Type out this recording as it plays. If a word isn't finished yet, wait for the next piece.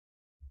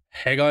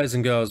Hey guys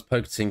and girls,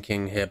 Poketin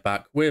King here,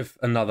 back with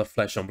another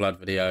Flesh on Blood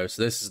video.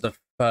 So this is the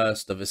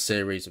first of a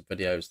series of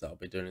videos that I'll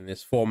be doing in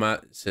this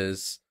format. This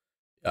is,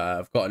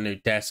 I've got a new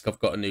desk, I've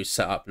got a new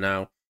setup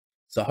now.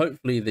 So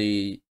hopefully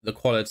the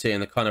quality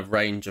and the kind of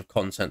range of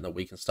content that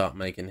we can start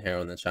making here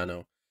on the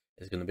channel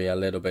is going to be a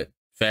little bit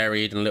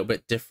varied and a little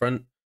bit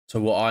different to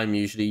what I'm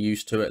usually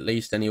used to, at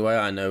least anyway.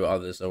 I know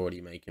others are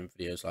already making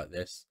videos like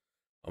this.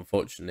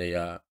 Unfortunately,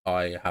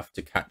 I have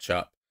to catch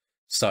up.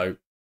 So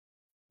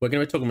we're going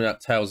to be talking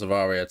about Tales of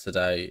Aria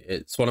today.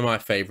 It's one of my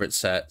favourite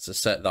sets, a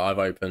set that I've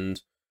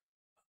opened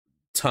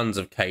tons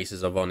of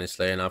cases of,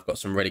 honestly, and I've got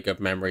some really good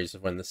memories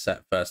of when the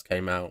set first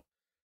came out.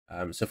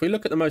 So if we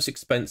look at the most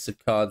expensive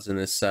cards in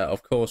this set,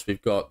 of course,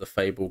 we've got the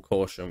Fable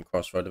Caution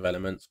Crossroad of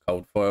Elements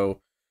Cold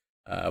Foil.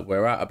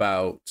 We're at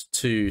about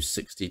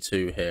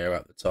 262 here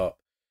at the top.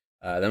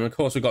 Then, of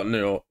course, we've got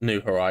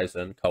New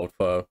Horizon Cold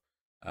Foil.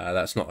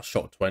 That's not a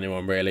shock to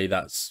anyone, really.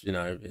 That's, you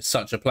know, it's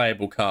such a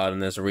playable card,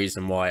 and there's a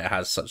reason why it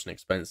has such an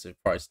expensive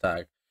price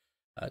tag,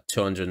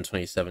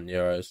 227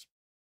 euros.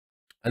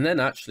 And then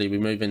actually we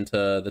move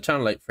into the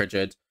Channel 8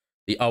 Frigid,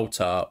 the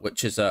Altar,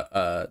 which is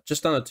at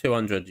just under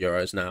 200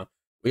 euros now.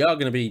 We are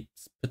going to be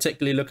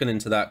particularly looking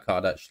into that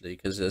card, actually,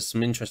 because there's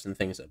some interesting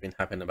things that have been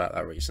happening about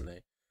that recently.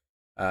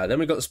 Then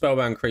we've got the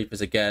Spellbound Creepers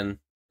again,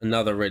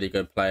 another really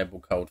good playable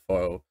cold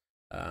foil,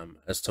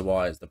 as to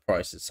why the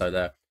price is so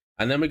there.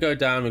 And then we go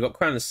down, we've got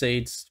Crown of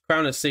Seeds.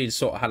 Crown of Seeds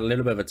sort of had a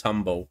little bit of a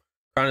tumble.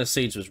 Crown of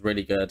Seeds was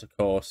really good, of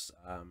course,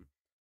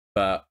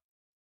 but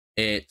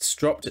it's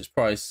dropped its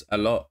price a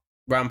lot.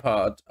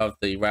 Rampart of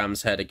the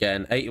Ram's Head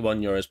again,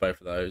 81 euros, both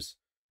of those.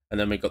 And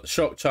then we've got the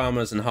Shock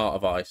Charmers and Heart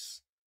of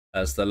Ice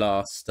as the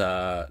last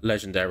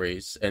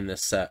legendaries in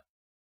this set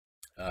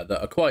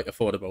that are quite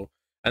affordable.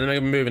 And then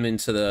we're moving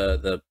into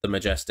the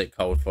majestic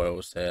cold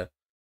foils here.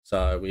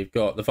 So we've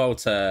got the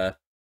Voltaire,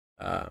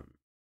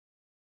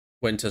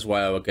 Winter's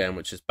Wail again,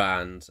 which is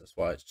banned. That's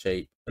why it's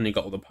cheap. And you've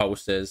got all the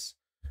pulses.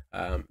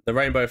 The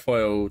Rainbow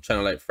Foil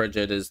Channel 8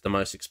 Frigid is the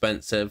most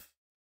expensive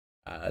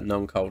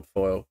non-cold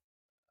foil.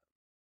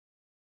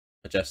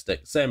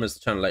 Majestic, same as the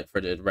Channel 8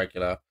 Frigid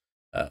regular,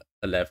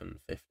 11.50.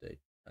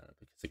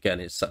 Because again,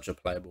 it's such a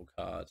playable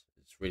card.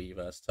 It's really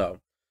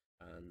versatile,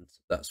 and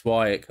that's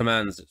why it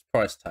commands its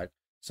price tag.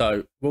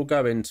 So we'll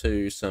go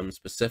into some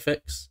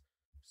specifics.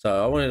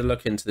 So I wanted to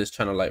look into this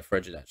Channel 8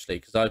 Frigid, actually,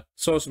 because I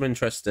saw some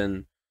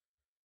interesting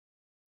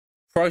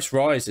price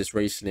rises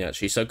recently,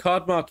 actually. So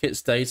Card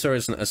Market's data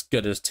isn't as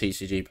good as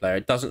TCG Player.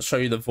 It doesn't show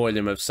you the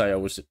volume of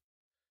sales,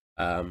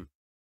 and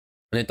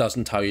it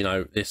doesn't tell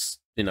you, this,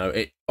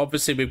 it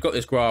obviously we've got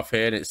this graph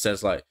here, and it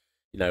says, like,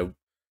 on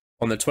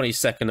the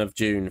 22nd of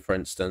June, for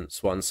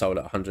instance, one sold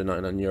at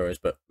 199 euros.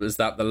 But was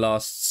that the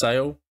last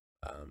sale?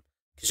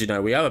 Because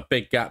we have a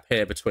big gap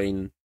here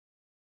between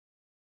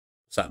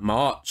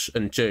March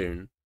and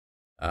June.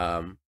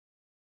 There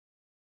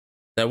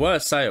were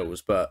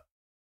sales, but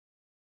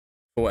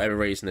for whatever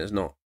reason, it's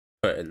not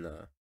put in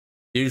there.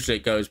 Usually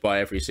it goes by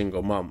every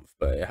single month,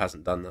 but it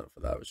hasn't done that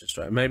for that, which is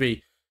strange.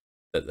 Maybe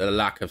the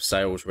lack of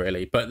sales,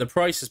 really. But the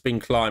price has been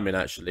climbing,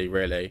 actually,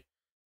 really,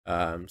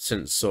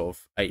 since sort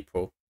of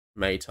April,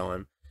 May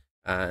time.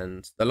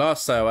 And the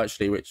last sale,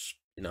 actually, which,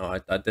 I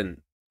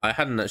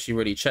hadn't actually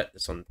really checked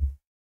this on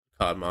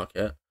Card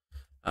Market,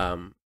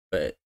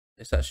 but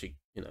it's actually,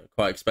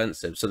 quite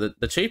expensive. So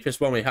the cheapest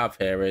one we have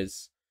here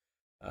is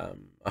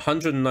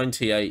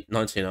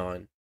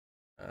 198.99.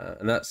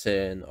 And that's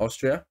in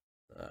Austria,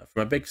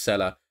 from a big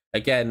seller.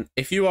 Again,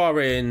 if you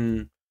are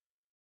in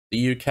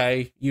the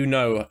UK, you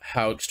know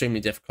how extremely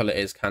difficult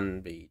it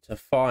can be to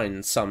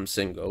find some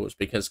singles,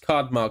 because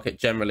Card Market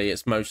generally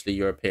it's mostly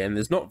European.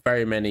 There's not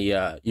very many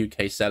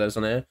UK sellers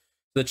on here.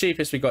 The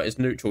cheapest we got is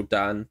Neutral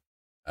Dan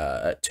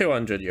at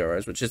 200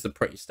 euros, which is the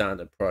pretty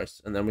standard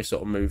price, and then we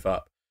sort of move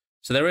up.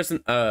 So there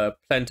isn't a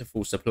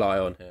plentiful supply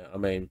on here. I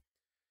mean,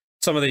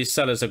 some of these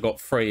sellers have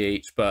got 3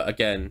 each, but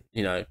again,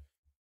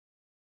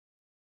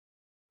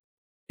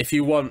 if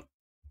you want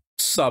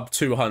sub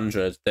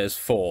 200, there's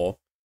 4.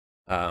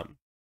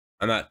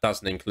 And that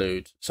doesn't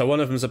include... So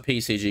one of them's a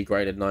PCG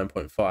graded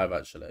 9.5,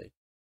 actually,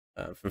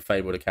 from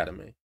Fabled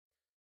Academy.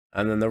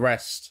 And then the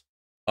rest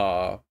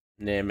are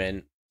near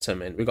mint to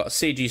mint. We've got a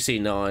CGC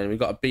 9. We've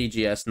got a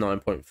BGS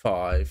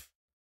 9.5.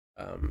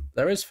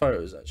 There is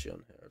photos, actually,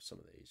 on here of some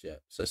of these, yeah.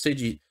 So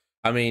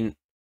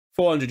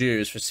 400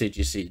 euros for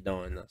CGC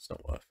 9, that's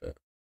not worth it.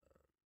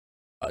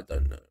 I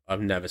don't know.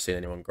 I've never seen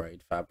anyone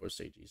grade Fab with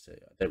CGC.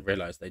 I didn't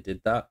realise they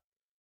did that.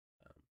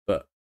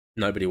 But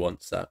nobody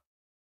wants that.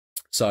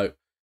 So...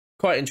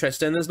 quite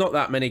interesting. There's not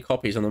that many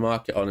copies on the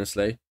market,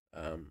 honestly,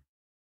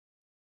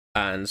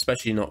 and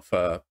especially not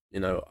for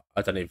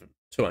I don't even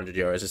 200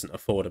 euros isn't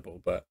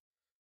affordable, but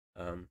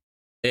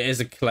it is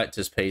a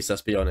collector's piece.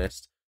 Let's be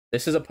honest.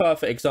 This is a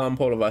perfect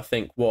example of, I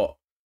think, what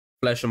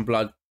Flesh and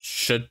Blood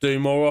should do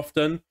more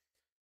often.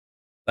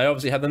 They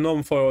obviously had the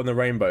non-foil and the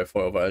rainbow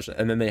foil version,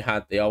 and then they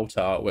had the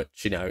Altar,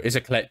 which is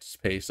a collector's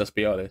piece. Let's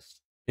be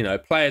honest.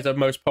 Players are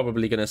most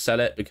probably going to sell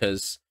it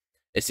because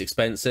it's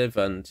expensive,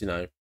 and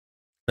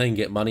they can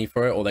get money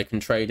for it, or they can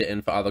trade it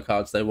in for other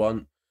cards they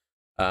want.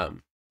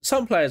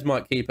 some players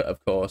might keep it,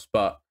 of course,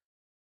 but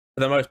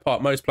for the most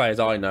part, most players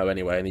I know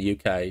anyway in the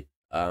UK,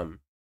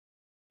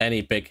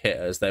 any big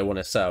hitters they want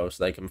to sell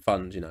so they can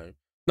fund, you know,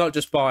 not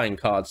just buying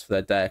cards for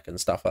their deck and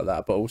stuff like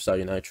that, but also,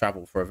 you know,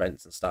 travel for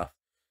events and stuff.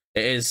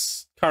 It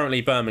is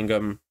currently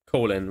Birmingham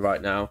calling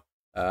right now.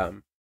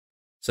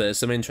 So there's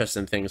some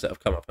interesting things that have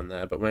come up in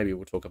there, but maybe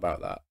we'll talk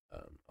about that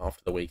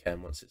after the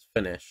weekend once it's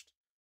finished.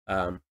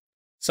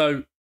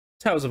 So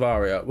Tales of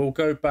Aria, we'll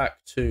go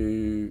back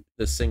to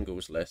the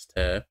singles list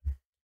here,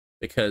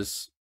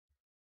 because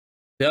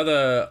the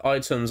other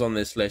items on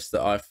this list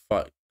that I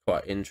find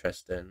quite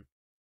interesting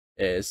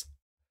is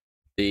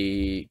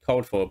the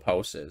cold foil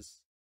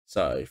pulses.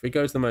 So if we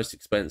go to the most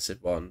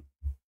expensive one,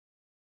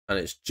 and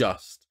it's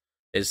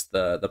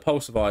the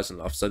Pulse of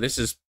Eisenloft. So this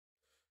is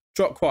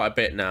dropped quite a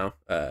bit now.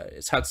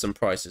 It's had some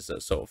prices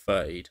at sort of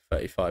 30 to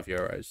 35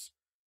 euros,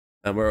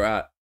 and we're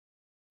at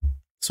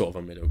sort of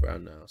a middle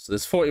ground now. So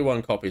there's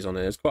 41 copies on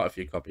it. There's quite a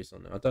few copies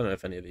on it. I don't know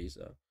if any of these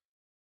are.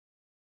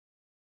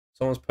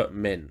 Someone's put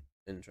mint.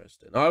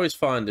 Interesting. I always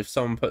find if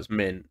someone puts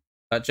mint,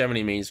 that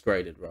generally means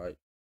graded, right?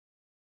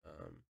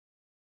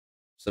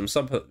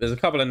 There's a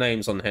couple of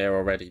names on here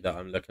already that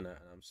I'm looking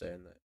at, and I'm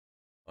saying that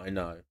I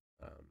know.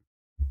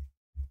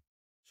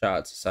 Shout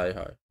out to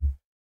Seho,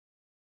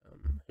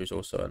 who's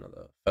also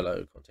another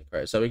fellow content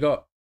creator. So we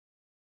got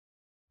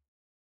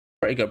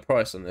pretty good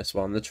price on this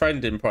one. The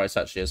trending price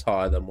actually is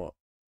higher than what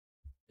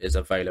is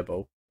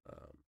available,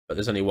 but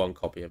there's only one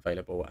copy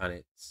available, and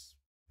it's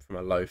from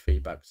a low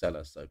feedback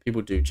seller. So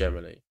people do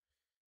generally,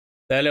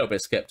 they're a little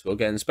bit skeptical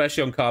again,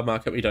 especially on Card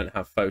Market. We don't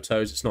have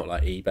photos. It's not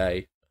like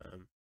eBay.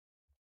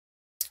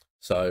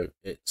 So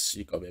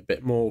you've got to be a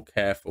bit more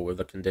careful with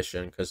the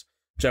condition, because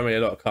generally a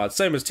lot of cards,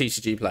 same as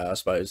TCG Player, I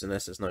suppose,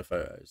 unless there's no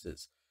photos,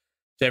 it's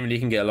generally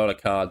you can get a lot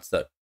of cards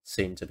that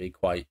seem to be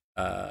quite,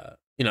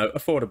 you know,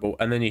 affordable,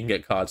 and then you can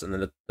get cards and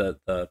then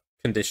the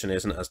condition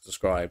isn't as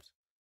described,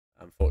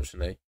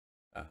 unfortunately.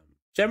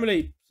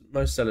 Generally,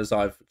 most sellers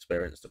I've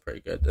experienced are pretty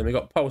good. And we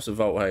got Pulse of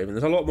Volthaven.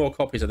 There's a lot more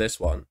copies of this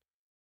one.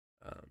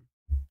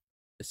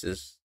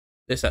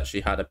 This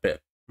actually had a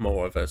bit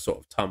more of a sort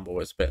of tumble.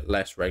 It's a bit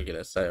less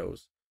regular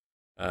sales.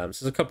 So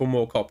there's a couple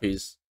more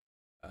copies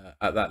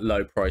at that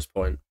low price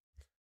point.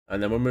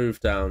 And then we'll move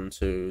down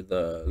to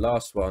the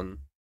last one,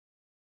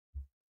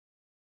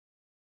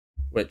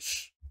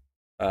 which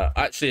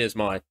actually is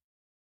my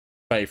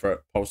favourite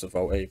Pulse of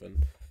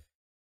Volthaven.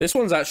 This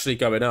one's actually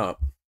going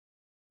up.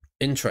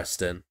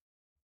 Interesting.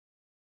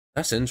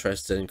 That's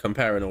interesting,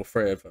 comparing all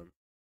three of them.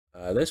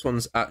 This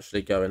one's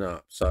actually going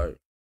up. So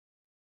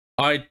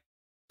I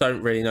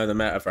don't really know the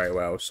meta very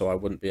well, so I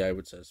wouldn't be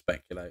able to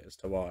speculate as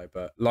to why.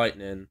 But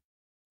Lightning,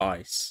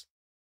 Ice,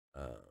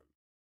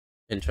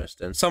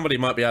 interesting. Somebody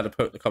might be able to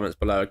put in the comments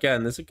below.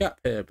 Again, there's a gap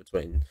here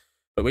between,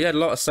 but we had a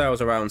lot of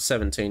sales around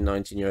 17,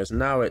 19 euros, and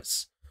now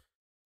it's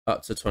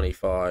up to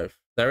 25.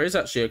 There is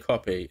actually a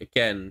copy,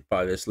 again,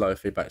 by this low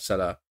feedback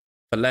seller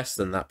for less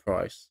than that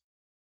price,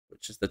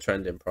 which is the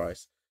trending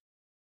price.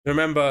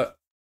 Remember,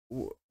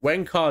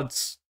 when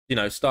cards, you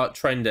know, start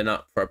trending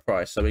up for a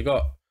price, so we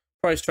got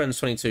price trends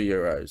 22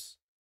 euros.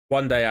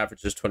 1 day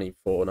average is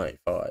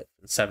 24.95,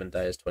 and 7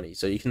 days 20.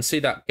 So you can see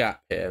that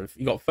gap here.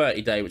 You got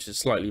 30 day, which is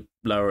slightly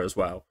lower as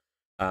well.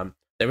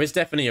 There is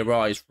definitely a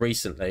rise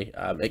recently.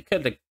 It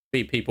could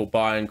be people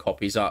buying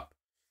copies up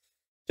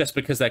just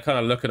because they're kind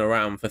of looking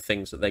around for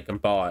things that they can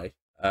buy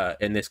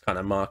in this kind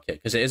of market,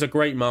 because it is a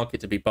great market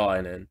to be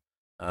buying in,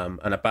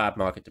 and a bad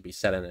market to be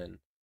selling in.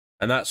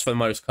 And that's for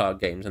most card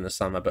games in the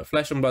summer, but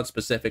Flesh and Blood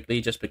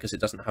specifically, just because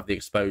it doesn't have the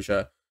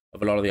exposure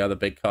of a lot of the other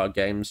big card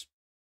games.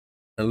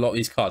 And a lot of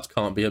these cards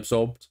can't be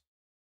absorbed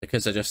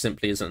because there just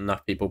simply isn't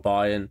enough people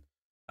buying.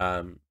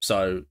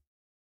 So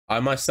I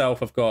myself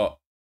have got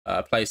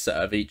a play set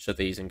of each of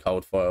these in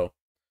cold foil,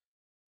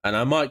 and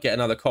I might get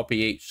another copy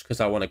each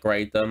because I want to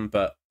grade them.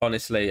 But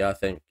honestly, I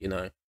think, you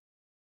know,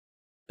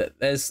 that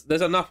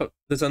there's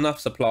enough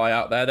supply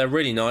out there. They're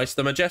really nice.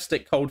 The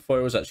Majestic cold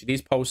foils, actually,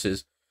 these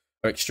pulses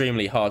are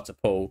extremely hard to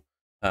pull.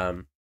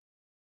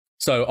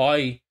 So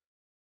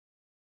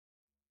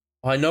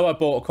I know I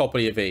bought a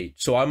copy of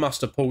each, so I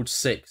must have pulled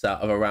 6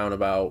 out of around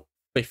about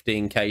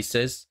 15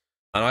 cases,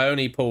 and I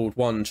only pulled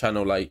 1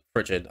 Channel Lake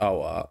Frigid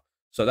Alt Art.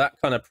 So that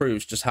kind of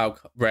proves just how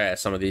rare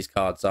some of these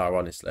cards are,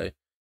 honestly.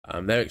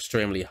 They're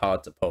extremely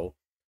hard to pull.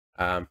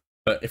 But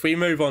if we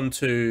move on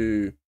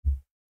to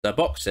the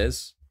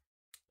boxes,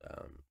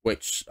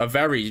 which are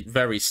very,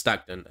 very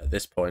stagnant at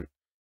this point,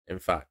 in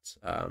fact.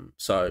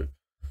 So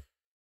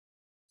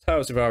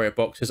Tales of Aria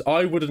boxes,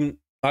 I've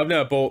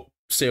never bought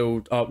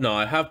sealed. Oh no,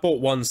 I have bought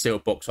 1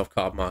 sealed box off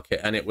Card Market,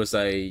 and it was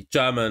a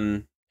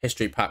German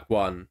History Pack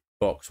 1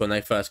 box when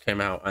they first came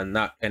out, and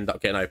that ended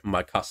up getting opened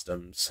by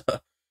customs.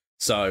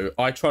 So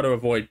I try to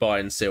avoid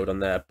buying sealed on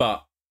there,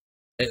 but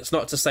it's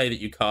not to say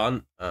that you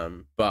can't.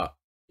 But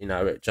you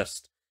know, it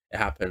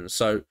happens.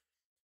 So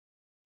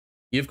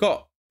you've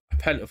got a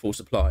plentiful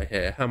supply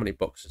here. How many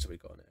boxes have we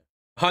got here?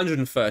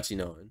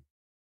 139.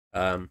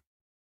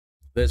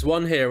 There's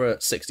one here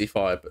at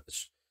 65, but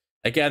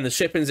again, the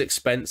shipping's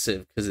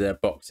expensive because they're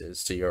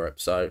boxes to Europe.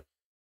 So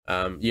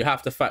You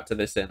have to factor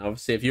this in.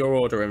 Obviously, if you're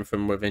ordering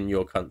from within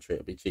your country,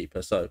 it'll be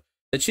cheaper. So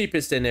the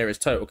cheapest in here is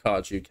Total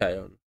Cards UK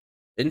on.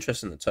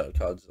 Interesting, the Total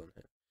Cards is on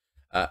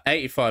here.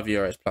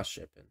 €85 plus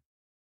shipping.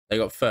 They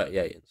got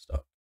 38 in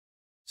stock.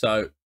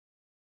 So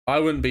I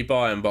wouldn't be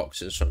buying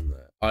boxes from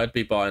there. I'd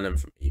be buying them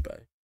from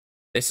eBay.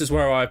 This is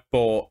where I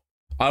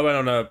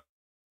went on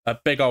a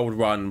big old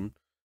run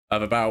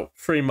of about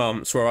 3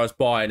 months where I was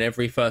buying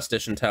every first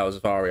edition Tales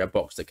of Aria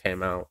box that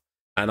came out.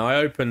 And I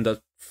opened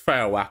a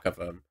fair whack of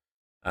them.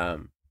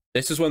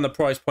 This is when the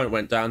price point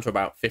went down to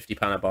about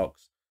 £50 a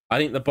box. I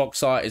think the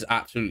box art is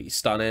absolutely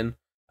stunning.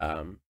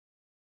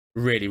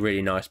 Really,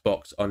 really nice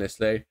box,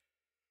 honestly.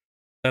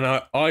 And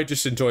I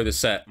just enjoy the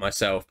set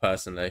myself,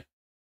 personally.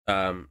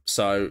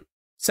 So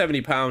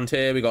 £70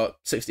 here. We got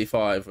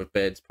 65 with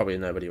bids. Probably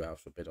nobody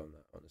else would bid on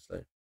that,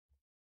 honestly.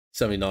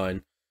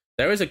 79.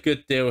 There is a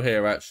good deal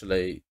here,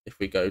 actually, if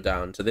we go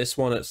down to this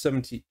one at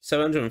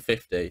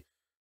 750.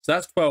 So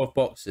that's 12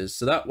 boxes.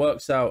 So that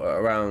works out at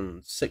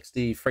around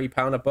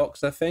 £63 a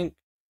box, I think,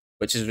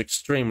 which is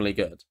extremely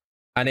good.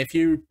 And if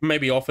you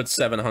maybe offered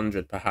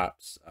 700,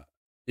 perhaps,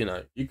 you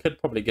know, you could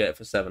probably get it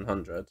for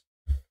 700.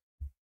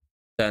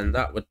 Then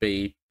that would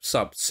be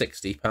sub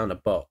 £60 a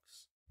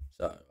box.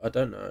 So I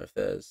don't know if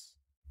there's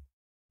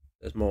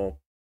more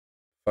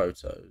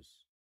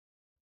photos.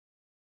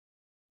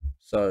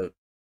 So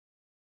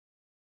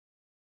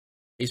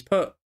he's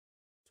put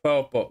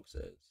 12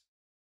 boxes.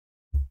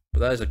 But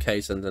there's a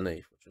case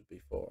underneath, which would be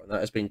 4, and that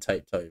has been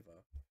taped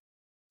over.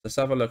 Let's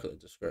have a look at the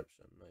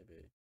description,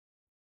 maybe.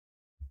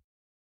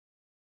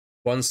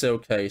 1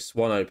 sealed case,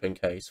 1 open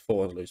case,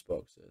 4 loose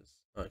boxes.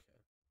 Okay.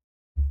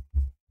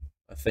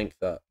 I think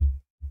that...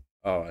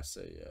 Oh, I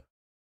see, yeah.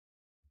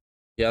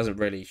 He hasn't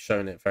really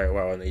shown it very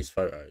well in these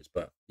photos,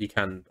 but you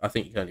can... I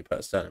think you can only put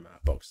a certain amount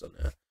of boxes on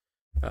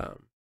there.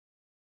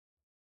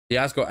 He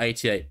has got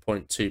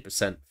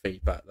 88.2%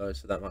 feedback, though,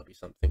 so that might be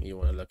something you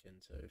want to look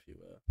into if you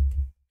were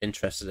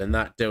interested in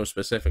that deal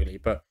specifically.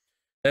 But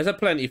there's a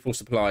plentiful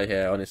supply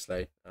here,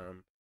 honestly.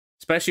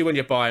 Especially when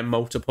you're buying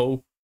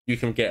multiple, you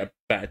can get a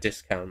better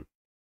discount.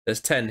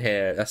 There's 10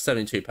 here. That's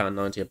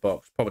 £72.90 a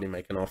box. Probably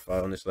make an offer,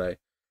 honestly.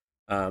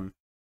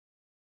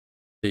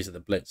 These are the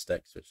Blitz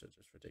decks, which are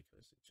just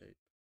ridiculously cheap.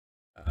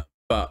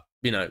 But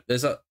you know,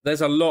 there's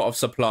a lot of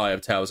supply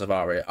of Tales of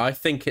Aria. I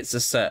think it's a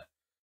set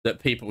that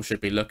people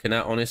should be looking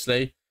at,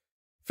 honestly.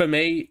 For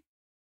me,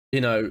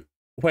 you know,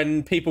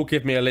 when people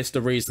give me a list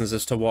of reasons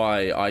as to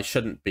why I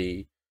shouldn't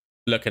be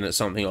looking at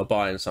something or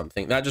buying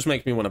something, that just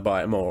makes me want to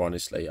buy it more,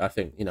 honestly. I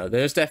think, you know,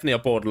 there's definitely a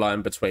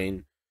borderline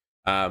between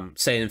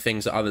saying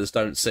things that others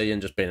don't see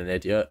and just being an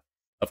idiot,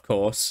 of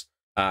course.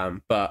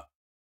 But,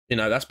 you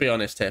know, let's be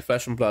honest here.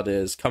 Flesh and Blood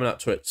is coming up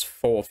to its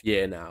 4th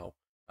year now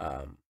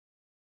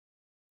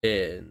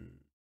in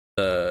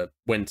the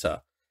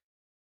winter.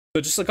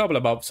 So just a couple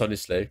of months,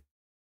 honestly.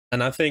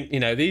 And I think, you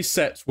know, these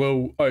sets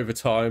will, over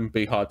time,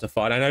 be hard to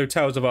find. I know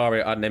Tales of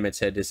Aria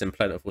Unlimited is in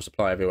plentiful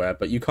supply everywhere,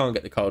 but you can't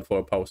get the Cold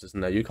Foil Pulses in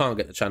there. You can't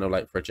get the Channel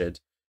Lake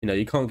Frigid. You know,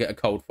 you can't get a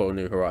Cold Foil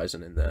New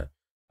Horizon in there.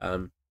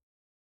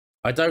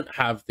 I don't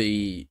have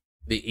the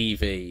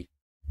EV,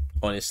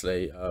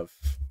 honestly, of...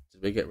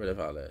 Did we get rid of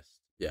our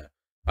list? Yeah.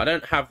 I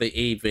don't have the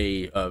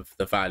EV of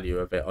the value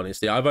of it,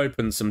 honestly. I've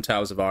opened some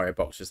Tales of Aria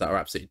boxes that are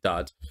absolutely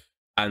dud.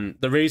 And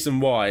the reason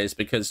why is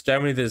because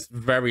generally there's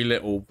very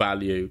little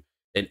value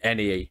in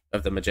any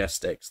of the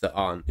Majestics that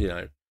aren't, you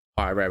know,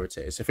 higher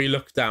rarities. If we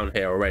look down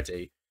here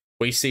already,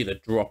 we see the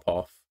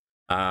drop-off.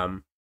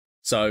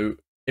 So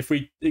if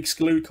we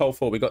exclude Cold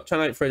Foil, we've got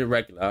Channel 8 Frigid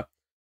Regular,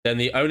 then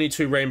the only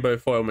 2 Rainbow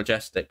Foil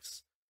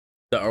Majestics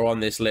that are on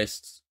this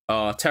list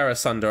are Terra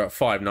Sunder at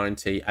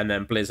 590 and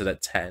then Blizzard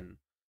at 10.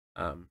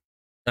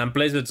 And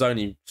Blizzard's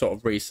only sort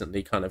of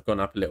recently kind of gone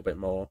up a little bit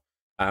more.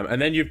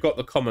 And then you've got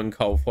the common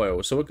Cold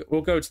Foil. So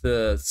we'll go to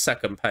the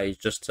second page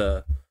just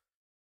to...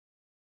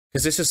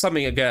 Because this is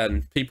something,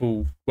 again,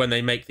 people, when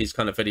they make these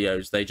kind of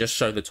videos, they just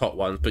show the top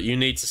ones. But you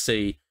need to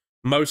see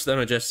most of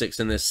the Majestics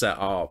in this set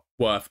are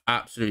worth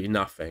absolutely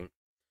nothing.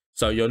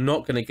 So you're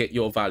not going to get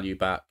your value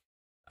back.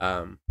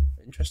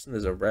 Interesting,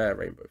 there's a rare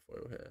Rainbow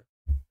Foil here.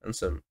 And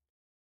some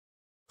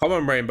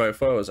common Rainbow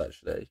Foils,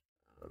 actually.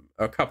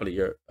 A couple of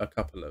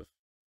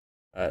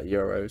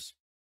euros.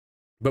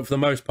 But for the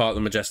most part,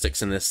 the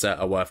Majestics in this set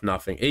are worth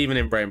nothing, even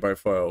in Rainbow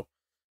Foil.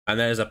 And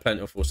there's a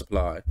plentiful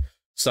supply.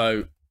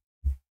 So...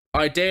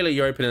 ideally,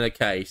 you're opening a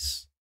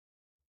case,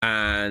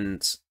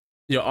 and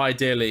you're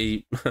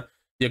ideally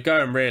you're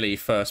going really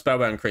for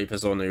Spellbound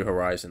Creepers or New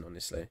Horizon.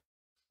 Honestly,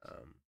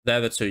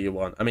 they're the 2 you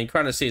want. I mean,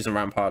 Crown of Season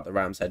Rampart, the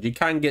Ram's Head. You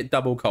can get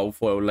double Cold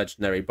Foil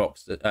Legendary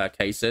box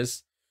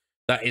cases.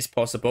 That is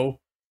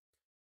possible.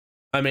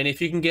 I mean, if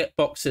you can get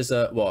boxes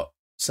at what,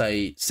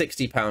 say,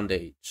 £60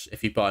 each,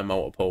 if you buy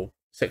multiple,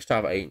 6,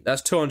 12, 8,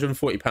 that's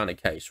 £240 a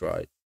case,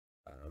 right?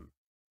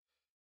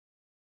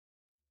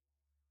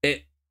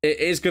 It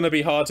is going to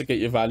be hard to get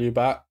your value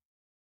back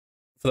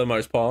for the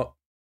most part,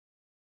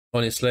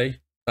 honestly.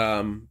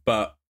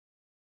 But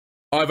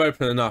I've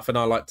opened enough and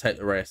I like to take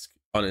the risk,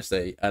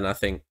 honestly. And I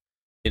think,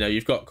 you know,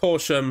 you've got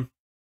Caution,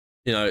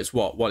 you know, it's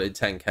what, 1 in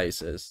 10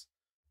 cases.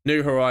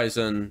 New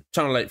Horizon,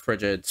 Channel 8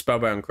 Frigid,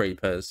 Spellbound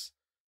Creepers.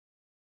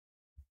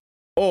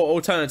 Or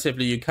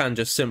alternatively, you can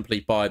just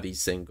simply buy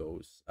these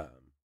singles.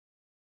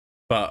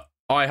 But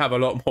I have a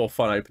lot more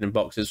fun opening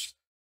boxes.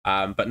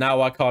 But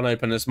now I can't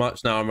open as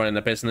much. Now I'm running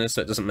a business,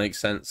 so it doesn't make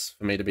sense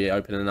for me to be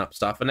opening up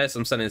stuff. Unless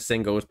I'm selling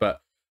singles,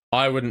 but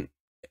I wouldn't,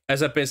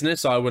 as a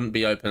business, I wouldn't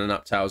be opening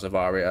up Tales of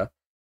Aria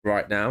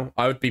right now.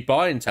 I would be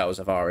buying Tales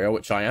of Aria,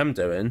 which I am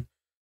doing.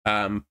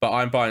 But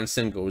I'm buying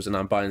singles and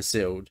I'm buying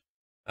sealed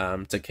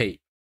to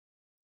keep.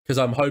 Because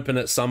I'm hoping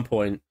at some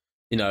point,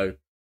 you know,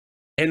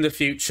 in the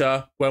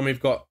future, when we've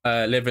got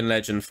a Living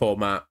Legend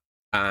format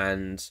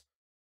and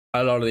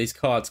a lot of these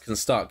cards can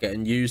start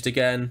getting used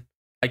again.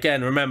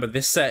 Again, remember,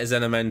 this set is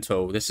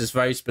elemental. This is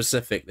very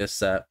specific, this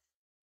set.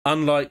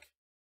 Unlike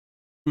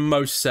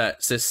most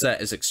sets, this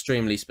set is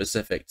extremely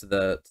specific to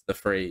the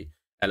 3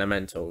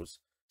 elementals.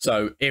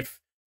 So if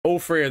all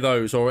 3 of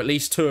those, or at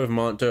least 2 of them,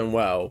 aren't doing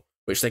well,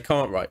 which they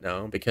can't right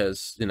now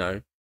because, you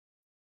know,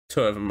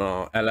 2 of them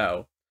are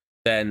LL,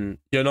 then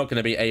you're not going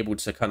to be able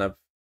to kind of...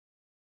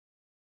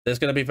 There's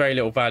going to be very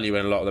little value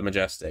in a lot of the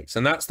Majestics.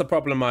 And that's the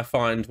problem I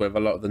find with a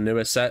lot of the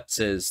newer sets,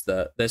 is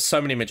that there's so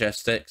many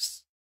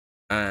Majestics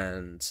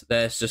and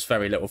there's just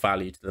very little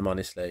value to them,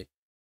 honestly.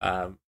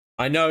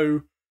 I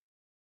know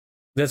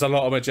there's a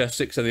lot of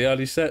Majestics in the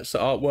early sets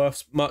that aren't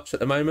worth much at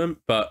the moment,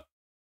 but,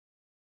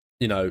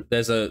 you know,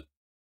 there's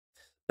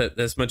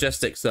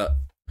Majestics that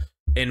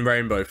in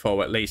Rainbow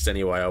Fall, at least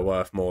anyway, are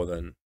worth more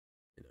than,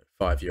 you know,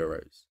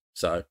 €5.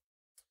 So,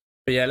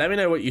 but yeah, let me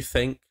know what you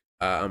think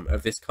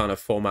of this kind of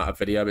format of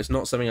video. It's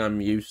not something I'm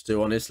used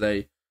to,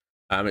 honestly.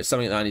 It's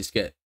something that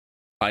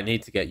I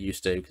need to get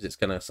used to, because it's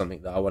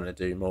something that I want to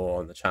do more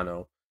on the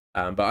channel.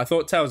 But I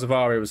thought Tales of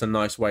Aria was a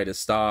nice way to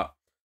start.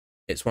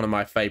 It's one of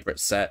my favorite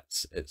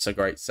sets. It's a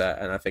great set,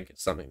 and I think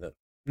it's something that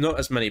not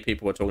as many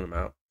people are talking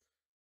about.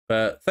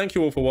 But thank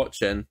you all for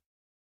watching,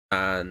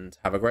 and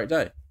have a great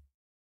day.